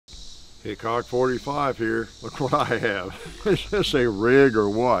Hickok 45 here. Look what I have. Is this a rig or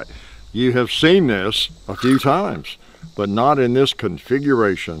what? You have seen this a few times, but not in this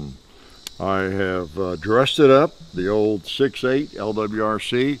configuration. I have dressed it up, the old 6.8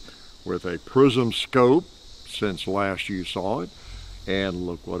 LWRC with a prism scope since last you saw it. And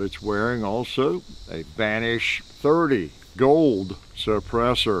look what it's wearing also, a Banish 30 gold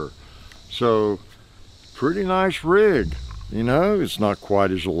suppressor. So pretty nice rig. You know, it's not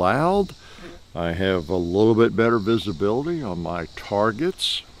quite as loud. I have a little bit better visibility on my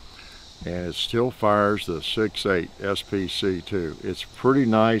targets, and it still fires the 6.8 SPC2. It's a pretty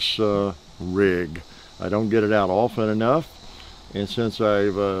nice rig. I don't get it out often enough, and since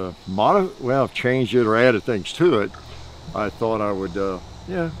I've changed it or added things to it, I thought I would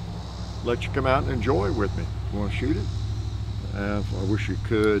let you come out and enjoy it with me. You want to shoot it? I wish you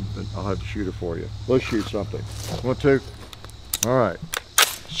could, but I'll have to shoot it for you. Let's shoot something. Want to? All right,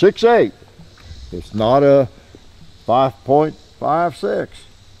 6.8. It's not a 5.56.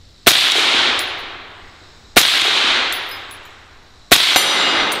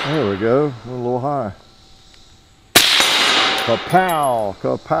 There we go. We're a little high. Kapow!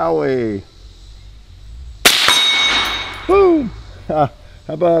 Kapowie! Boom! How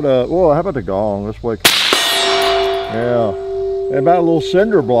about how about the gong? Let's wake up. Yeah. How about a little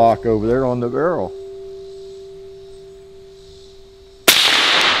cinder block over there on the barrel?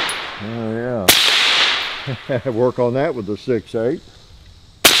 Oh yeah. Work on that with the 6.8.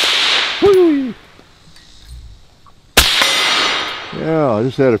 Whee! Yeah, I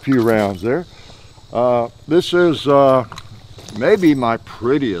just had a few rounds there. This is maybe my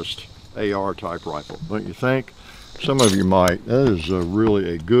prettiest AR type rifle, don't you think? Some of you might. That is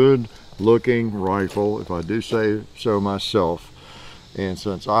really a good looking rifle, if I do say so myself. And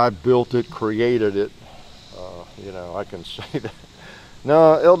since I built it, created it, you know, I can say that.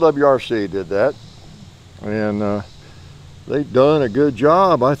 No, LWRC did that, and they've done a good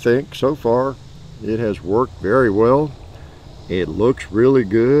job, I think, so far. It has worked very well. It looks really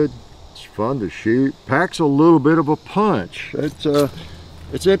good. It's fun to shoot. Packs a little bit of a punch. It's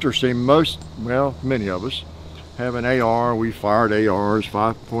interesting. Many of us have an AR. We fired ARs,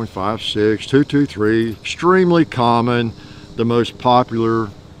 5.56, 223, extremely common, the most popular,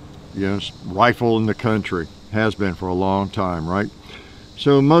 rifle in the country. Has been for a long time, right?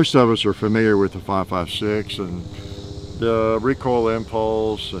 So most of us are familiar with the 5.56 and the recoil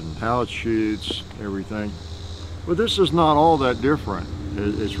impulse and how it shoots, everything. But this is not all that different.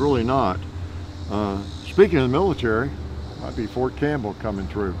 It's really not. Speaking of the military, might be Fort Campbell coming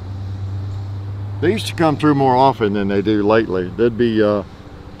through. They used to come through more often than they do lately. There'd be 2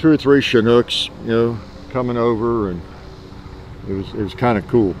 or 3 Chinooks, coming over, and it was kind of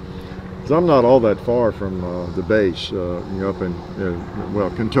cool. Because I'm not all that far from the base, up in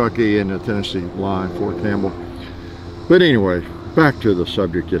Kentucky and the Tennessee line, Fort Campbell. But anyway, back to the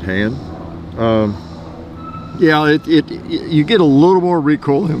subject at hand. You get a little more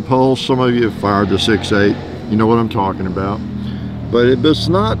recoil impulse. Some of you have fired the 6.8. You know what I'm talking about. But it's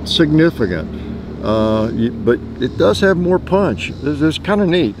not significant. But it does have more punch. It's kind of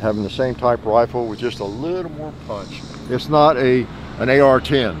neat having the same type rifle with just a little more punch. It's not an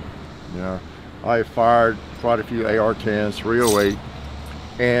AR-10. I fired quite a few AR-10s, 308,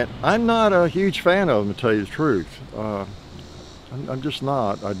 and I'm not a huge fan of them, to tell you the truth. I'm just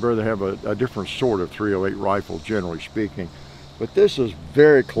not. I'd rather have a different sort of 308 rifle, generally speaking. But this is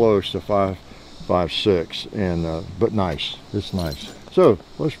very close to 5.56, and but nice. It's nice. So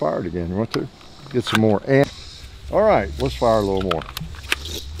let's fire it again. You want to get some more? And all right, let's fire a little more.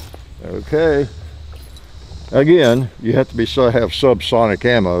 Okay. Again, you have to have subsonic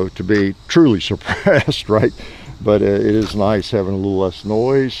ammo to be truly suppressed, right? But it is nice having a little less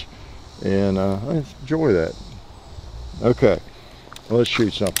noise, and I enjoy that. Okay, let's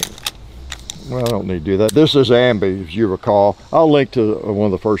shoot something. Well, I don't need to do that. This is ambi, as you recall. I'll link to one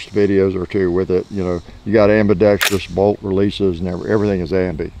of the first videos or two with it. You got ambidextrous bolt releases, and everything is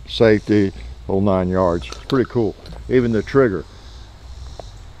ambi. Safety, whole 9 yards. It's pretty cool. Even the trigger.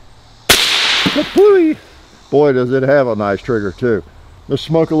 Boy, does it have a nice trigger too. Let's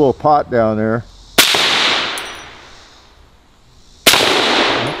smoke a little pot down there.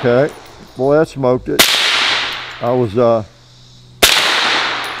 Okay, boy, that smoked it. I was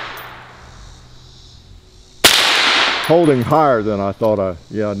holding higher than I thought I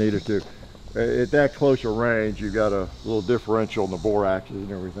needed to. At that closer range, you got a little differential in the bore axis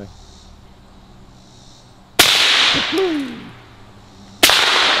and everything.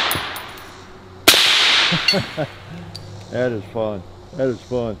 That is fun. That is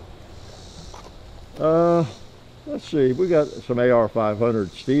fun. Let's see, we got some AR-500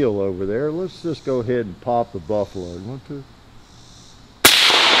 steel over there. Let's just go ahead and pop the buffalo. One, two.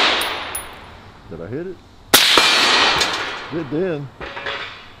 Did I hit it? It did.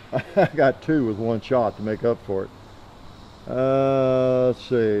 I got two with one shot to make up for it. Let's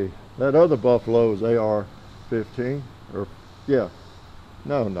see. That other buffalo is AR-15. Or, yeah.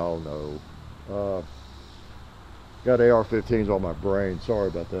 No. Got AR-15s on my brain. Sorry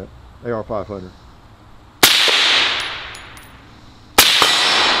about that. AR-500.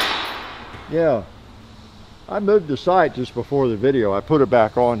 Yeah. I moved the sight just before the video. I put it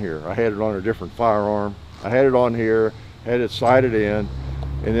back on here. I had it on a different firearm. I had it on here, had it sighted in,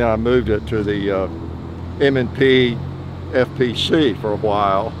 and then I moved it to the M&P FPC for a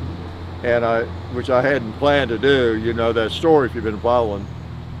while, and which I hadn't planned to do. You know that story if you've been following.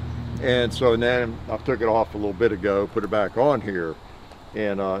 And so then I took it off a little bit ago, put it back on here,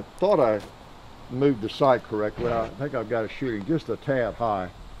 and I thought I moved the sight correctly. I think I've got it shooting just a tad high.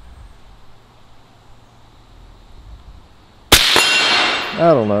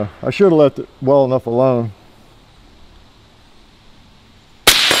 I don't know. I should have left it well enough alone.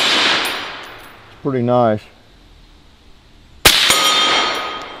 It's pretty nice.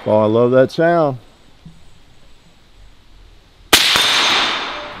 Oh, I love that sound.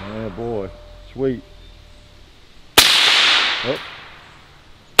 Yeah, boy. Sweet. Oh.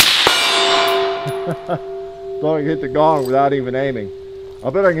 Thought I could hit the gong without even aiming. I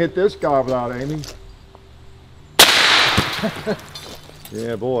bet I can hit this guy without aiming.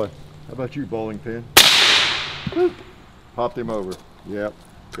 Yeah, boy. How about you, bowling pin? Boop. Popped him over. Yep.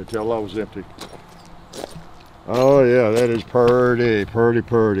 Could tell that was empty. Oh, yeah. That is purty.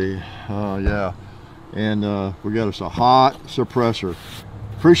 Yeah. And we got us a hot suppressor.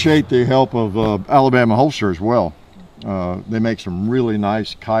 Appreciate the help of Alabama Holster as well. They make some really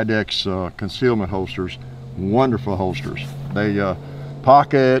nice Kydex concealment holsters. Wonderful holsters. They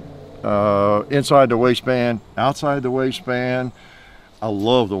pocket, inside the waistband, outside the waistband. I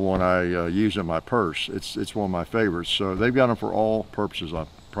love the one I use in my purse. It's one of my favorites. So they've got them for all purposes, I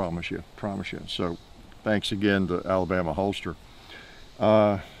promise you. So thanks again to Alabama Holster.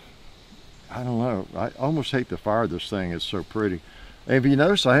 I don't know. I almost hate to fire this thing. It's so pretty. And if you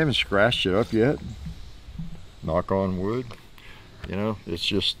notice, I haven't scratched it up yet. Knock on wood. You know, it's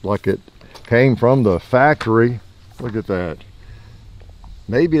just like it came from the factory. Look at that.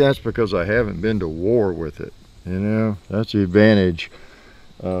 Maybe that's because I haven't been to war with it. You know, that's the advantage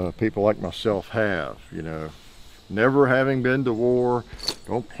people like myself have, you know. Never having been to war,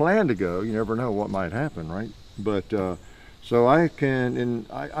 don't plan to go. You never know what might happen, right? But so I can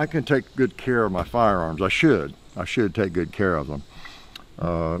take good care of my firearms. I should take good care of them.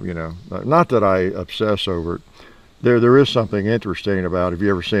 You know, not that I obsess over it. There is something interesting about, have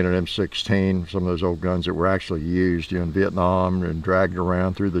you ever seen an M16, some of those old guns that were actually used, you know, in Vietnam and dragged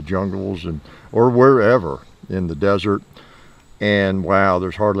around through the jungles or wherever in the desert, and wow,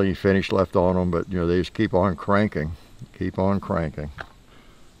 there's hardly any finish left on them, but you know, they just keep on cranking.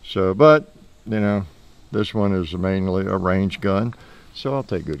 So, but you know, this one is mainly a range gun, so I'll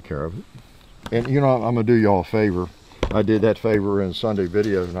take good care of it. And you know, I'm gonna do y'all a favor. I did that favor in Sunday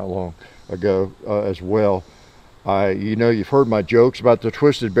video not long ago as well. You know, you've heard my jokes about the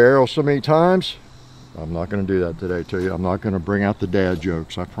twisted barrel so many times. I'm not going to do that today to you. I'm not going to bring out the dad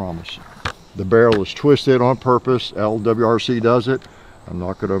jokes, I promise. The barrel is twisted on purpose. LWRC does it. I'm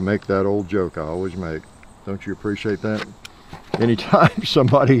not going to make that old joke I always make. Don't you appreciate that? Anytime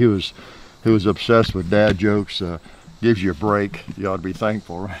somebody who's obsessed with dad jokes gives you a break, you ought to be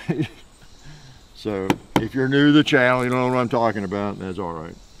thankful, right? So if you're new to the channel, you don't know what I'm talking about, that's all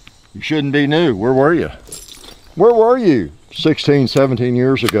right. You shouldn't be new. Where were you? Where were you 16, 17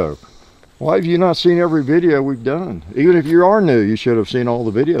 years ago? Why have you not seen every video we've done? Even if you are new, you should have seen all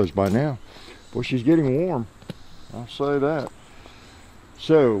the videos by now. Boy, she's getting warm. I'll say that.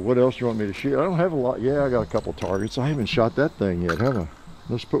 So, what else do you want me to shoot? I don't have a lot. Yeah, I got a couple targets. I haven't shot that thing yet, have I?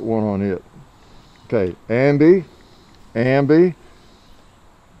 Let's put one on it. Okay, ambi.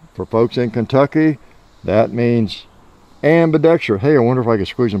 For folks in Kentucky, that means ambidextrous. Hey, I wonder if I can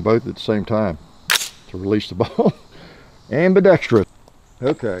squeeze them both at the same time to release the ball. Ambidextrous.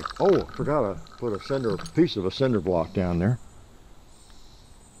 Okay. Oh, I forgot to put a piece of a cinder block down there.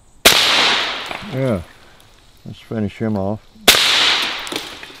 Yeah. Let's finish him off.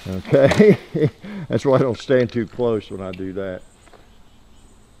 Okay. That's why I don't stand too close when I do that.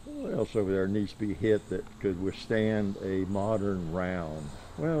 What else over there needs to be hit that could withstand a modern round?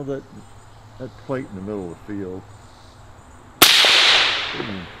 Well, that plate in the middle of the field.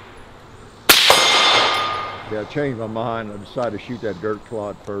 Yeah, I changed my mind. I decided to shoot that dirt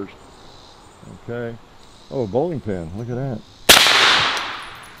clod first. Okay. Oh, a bowling pin. Look at that.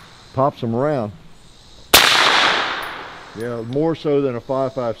 Pops them around. Yeah, more so than a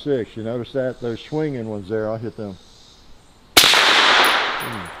 5.56. You notice that? Those swinging ones there, I hit them.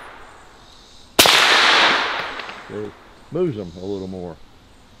 It moves them a little more.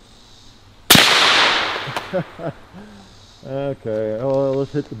 Okay, oh,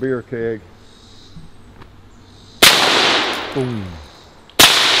 let's hit the beer keg. Boom.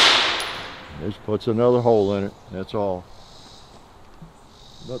 This puts another hole in it, that's all.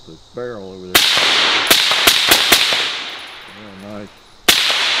 About the barrel over there. Oh, nice.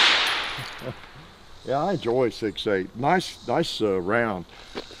 Yeah, I enjoy 6.8. Nice round.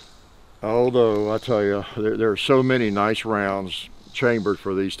 Although I tell you, there are so many nice rounds chambered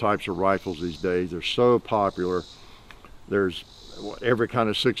for these types of rifles these days. They're so popular. There's every kind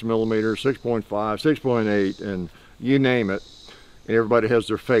of 6mm, 6.5, 6.8, and you name it. And everybody has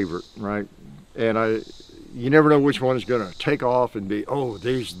their favorite, right? And you never know which one is going to take off and be, oh,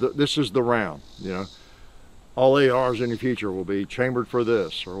 this is the round, you know. All ARs in the future will be chambered for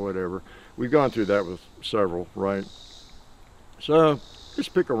this or whatever. We've gone through that with several, right? So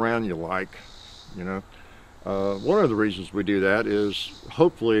just pick a round you like, you know. One of the reasons we do that is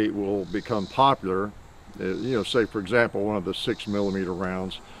hopefully it will become popular. You know, say for example, one of the 6mm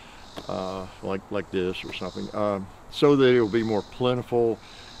rounds, like this or something, so that it will be more plentiful,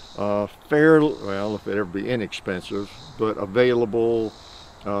 fairly, well, if it ever be inexpensive, but available,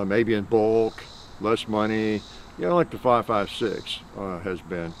 maybe in bulk, less money, you know, like the 5.56 has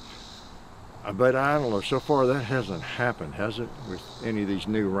been. But I don't know, so far that hasn't happened, has it, with any of these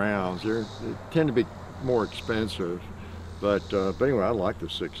new rounds? They tend to be more expensive, but anyway, I like the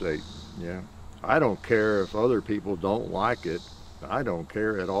 6.8, yeah. I don't care if other people don't like it. I don't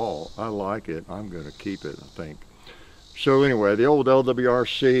care at all. I like it. I'm going to keep it, I think. So anyway, the old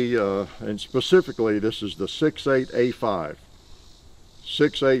LWRC, and specifically this is the 6.8 A5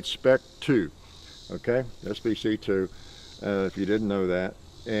 SIX8 Spec 2. Okay, SBC2, if you didn't know that.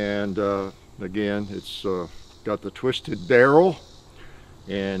 And again, it's got the twisted barrel,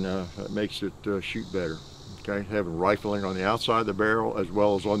 and that makes it shoot better. Okay, having rifling on the outside of the barrel as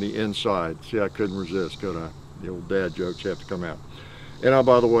well as on the inside. See, I couldn't resist, could I? The old dad jokes have to come out. And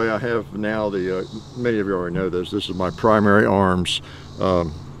by the way, I have now the, many of you already know this is my primary arms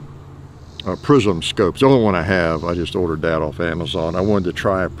prism scope. It's the only one I have. I just ordered that off Amazon. I wanted to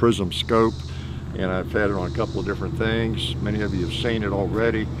try a prism scope, and I've had it on a couple of different things. Many of you have seen it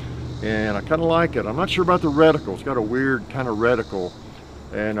already, and I kind of like it. I'm not sure about the reticle. It's got a weird kind of reticle.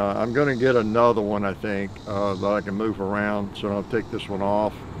 And I'm going to get another one, I think, that I can move around. So I'll take this one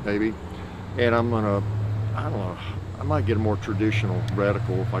off, maybe. And I'm going to, I don't know, I might get a more traditional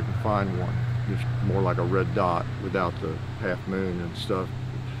reticle if I can find one. Just more like a red dot without the half moon and stuff.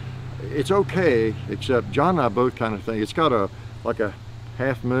 It's okay, except John and I both kind of think it's got like a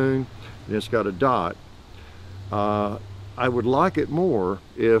half moon and it's got a dot. I would like it more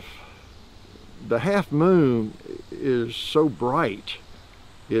if the half moon is so bright.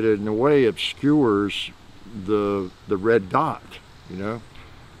 It in a way obscures the red dot, you know.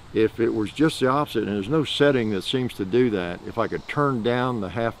 If it was just the opposite, and there's no setting that seems to do that, if I could turn down the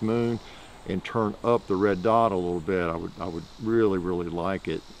half moon and turn up the red dot a little bit, I would really, really like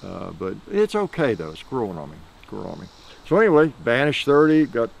it. But it's okay though, it's growing on me, So anyway, Banish 30,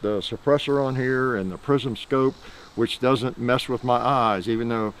 got the suppressor on here and the prism scope, which doesn't mess with my eyes, even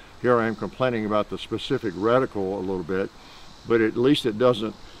though here I am complaining about the specific reticle a little bit. But at least it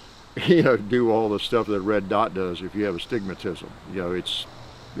doesn't, you know, do all the stuff that red dot does if you have astigmatism. You know,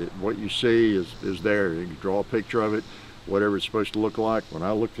 what you see is there. You can draw a picture of it, whatever it's supposed to look like. When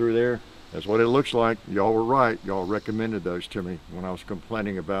I look through there, that's what it looks like. Y'all were right. Y'all recommended those to me when I was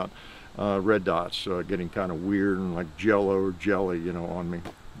complaining about red dots getting kind of weird and like jello or jelly, you know, on me.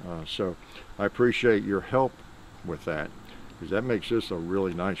 So I appreciate your help with that, because that makes this a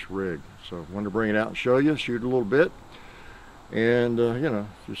really nice rig. So I wanted to bring it out and show you, shoot a little bit. And you know,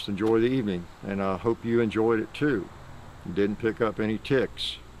 just enjoy the evening, and I hope you enjoyed it too. You didn't pick up any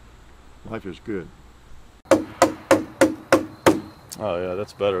ticks. Life is good. Oh yeah,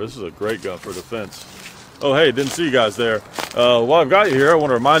 that's better. This is a great gun for defense. Oh hey, didn't see you guys there. While I've got you here, I want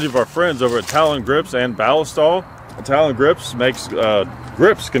to remind you of our friends over at Talon Grips and Ballistol. Talon Grips makes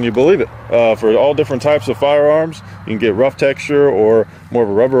grips, can you believe it, for all different types of firearms. You can get rough texture or more of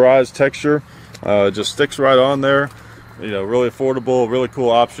a rubberized texture. It just sticks right on there. You know, really affordable, really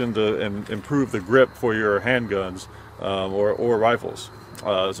cool option to improve the grip for your handguns or rifles.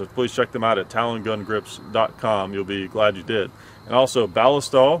 So please check them out at talongungrips.com. You'll be glad you did. And also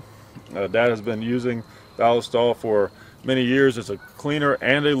Ballistol. Dad has been using Ballistol for many years. It's a cleaner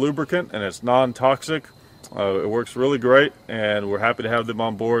and a lubricant, and it's non-toxic. It works really great, and we're happy to have them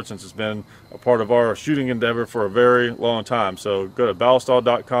on board since it's been a part of our shooting endeavor for a very long time. So go to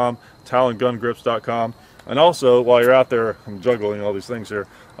ballistall.com, talongungrips.com, and also while you're out there, I'm juggling all these things here.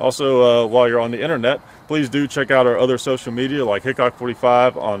 Also, while you're on the internet, please do check out our other social media like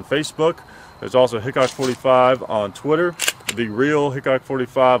Hickok45 on Facebook. There's also Hickok45 on Twitter, The Real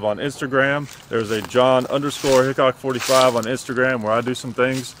Hickok45 on Instagram. There's a John_Hickok45 on Instagram where I do some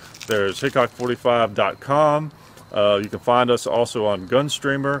things. There's Hickok45.com. You can find us also on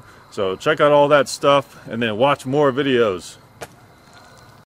Gunstreamer. So check out all that stuff and then watch more videos.